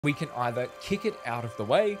We can either kick it out of the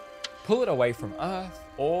way, pull it away from Earth,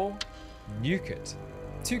 or nuke it.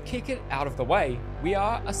 To kick it out of the way, we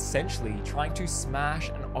are essentially trying to smash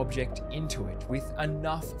an object into it with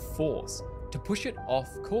enough force to push it off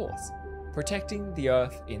course, protecting the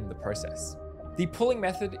Earth in the process. The pulling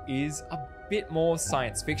method is a bit more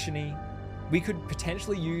science fiction-y. We could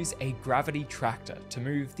potentially use a gravity tractor to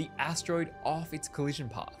move the asteroid off its collision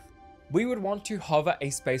path. We would want to hover a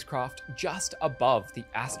spacecraft just above the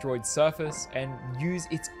asteroid's surface and use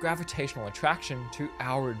its gravitational attraction to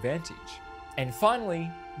our advantage. And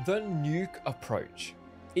finally, the nuke approach.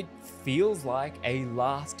 It feels like a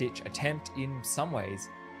last-ditch attempt in some ways,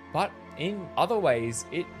 but in other ways,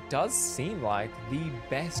 it does seem like the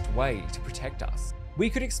best way to protect us. We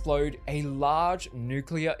could explode a large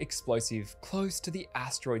nuclear explosive close to the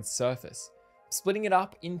asteroid's surface, splitting it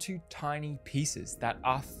up into tiny pieces that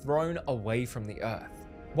are thrown away from the Earth.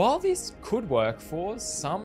 While this could work for some